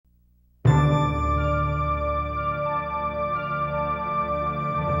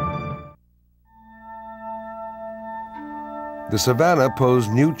The savanna posed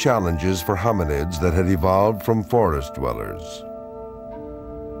new challenges for hominids that had evolved from forest dwellers.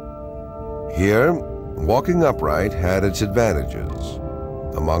 Here, walking upright had its advantages.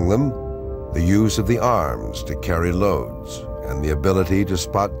 Among them, the use of the arms to carry loads and the ability to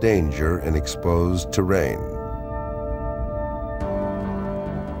spot danger in exposed terrain.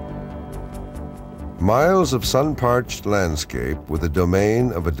 Miles of sun-parched landscape were the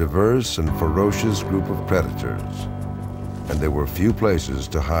domain of a diverse and ferocious group of predators, and there were few places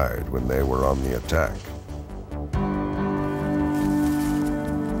to hide when they were on the attack.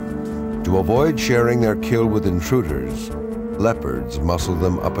 To avoid sharing their kill with intruders, leopards muscled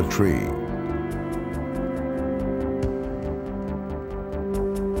them up a tree.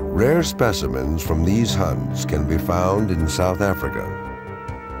 Rare specimens from these hunts can be found in South Africa,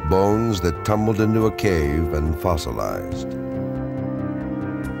 bones that tumbled into a cave and fossilized.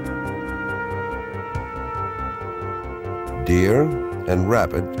 Deer and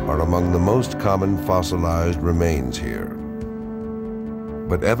rabbit are among the most common fossilized remains here.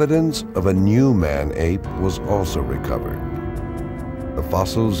 But evidence of a new man-ape was also recovered. The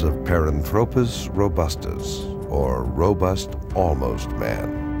fossils of Paranthropus robustus, or robust almost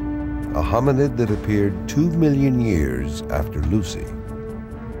man, a hominid that appeared 2 million years after Lucy.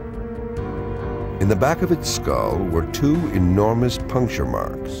 In the back of its skull were 2 enormous puncture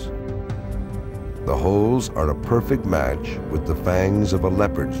marks. The holes are a perfect match with the fangs of a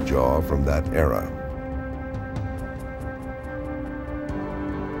leopard's jaw from that era.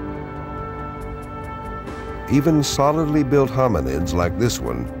 Even solidly built hominids like this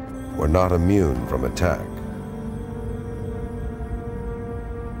one were not immune from attack.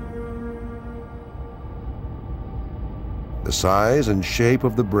 The size and shape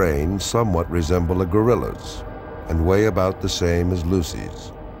of the brain somewhat resemble a gorilla's and weigh about the same as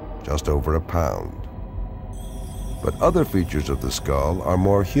Lucy's, just over a pound. But other features of the skull are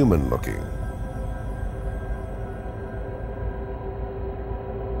more human-looking.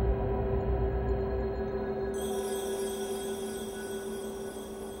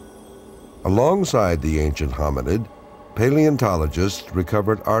 Alongside the ancient hominid, paleontologists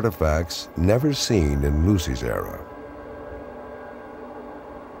recovered artifacts never seen in Lucy's era.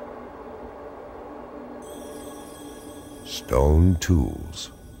 Stone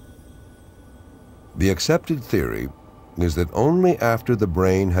tools. The accepted theory is that only after the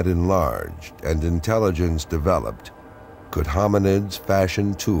brain had enlarged and intelligence developed could hominids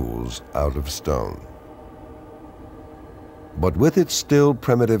fashion tools out of stone. But with its still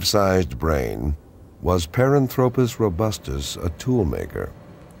primitive-sized brain, was Paranthropus robustus a toolmaker?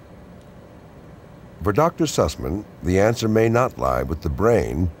 For Dr. Sussman, the answer may not lie with the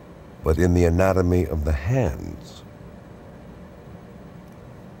brain, but in the anatomy of the hands.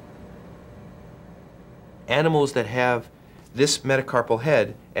 Animals that have this metacarpal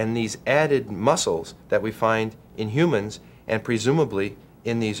head and these added muscles that we find in humans and presumably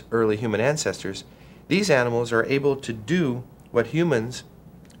in these early human ancestors, these animals are able to do what humans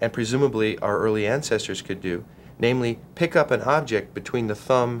and presumably our early ancestors could do, namely pick up an object between the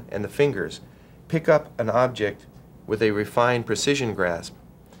thumb and the fingers, pick up an object with a refined precision grasp.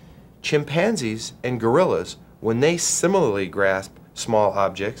 Chimpanzees and gorillas, when they similarly grasp small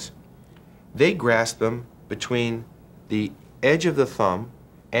objects, they grasp them between the edge of the thumb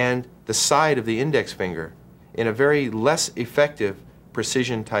and the side of the index finger in a very less effective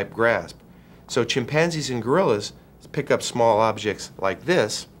precision type grasp. So chimpanzees and gorillas pick up small objects like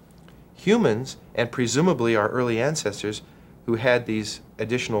this. Humans, and presumably our early ancestors who had these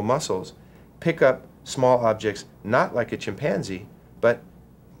additional muscles, pick up small objects not like a chimpanzee, but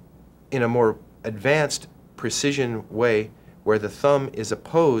in a more advanced precision way where the thumb is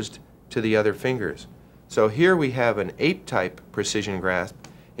opposed to the other fingers. So here we have an ape-type precision grasp,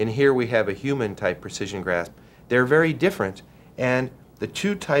 and here we have a human-type precision grasp. They're very different, and the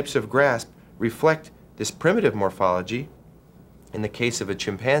two types of grasp reflect this primitive morphology in the case of a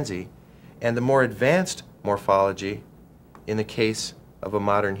chimpanzee, and the more advanced morphology in the case of a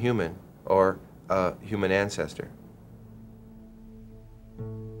modern human or a human ancestor.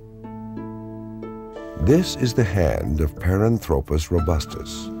 This is the hand of Paranthropus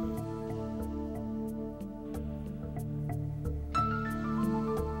robustus.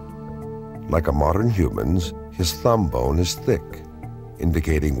 Like a modern human's, his thumb bone is thick,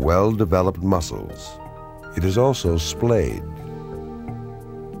 indicating well-developed muscles. It is also splayed.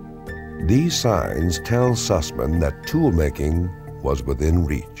 These signs tell Sussman that tool-making was within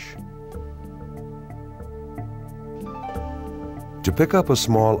reach. To pick up a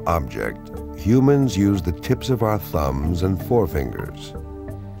small object, humans use the tips of our thumbs and forefingers.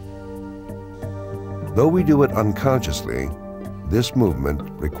 Though we do it unconsciously, this movement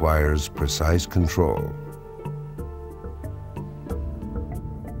requires precise control.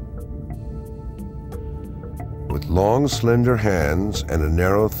 With long, slender hands and a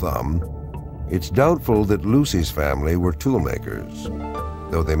narrow thumb, it's doubtful that Lucy's family were toolmakers,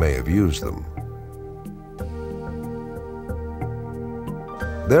 though they may have used them.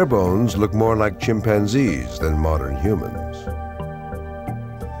 Their bones look more like chimpanzees than modern humans.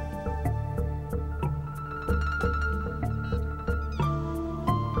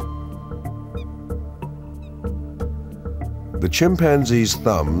 The chimpanzees'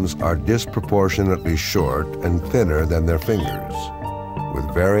 thumbs are disproportionately short and thinner than their fingers,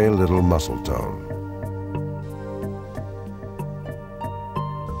 with very little muscle tone.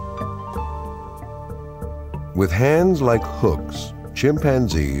 With hands like hooks,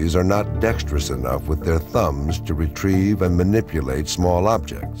 chimpanzees are not dexterous enough with their thumbs to retrieve and manipulate small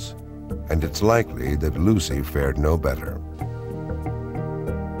objects, and it's likely that Lucy fared no better.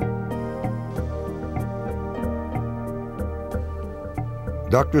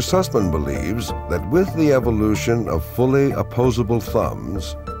 Dr. Sussman believes that with the evolution of fully opposable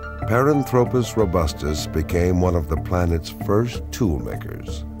thumbs, Paranthropus robustus became one of the planet's first tool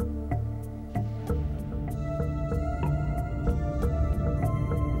makers.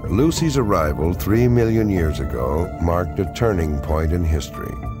 Lucy's arrival 3 million years ago marked a turning point in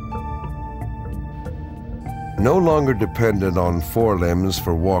history. No longer dependent on forelimbs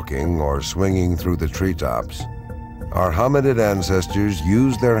for walking or swinging through the treetops, our hominid ancestors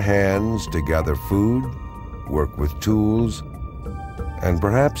used their hands to gather food, work with tools, and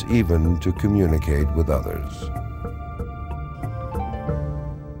perhaps even to communicate with others.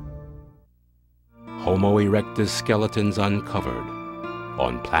 Homo erectus skeletons uncovered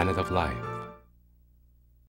on Planet of Life.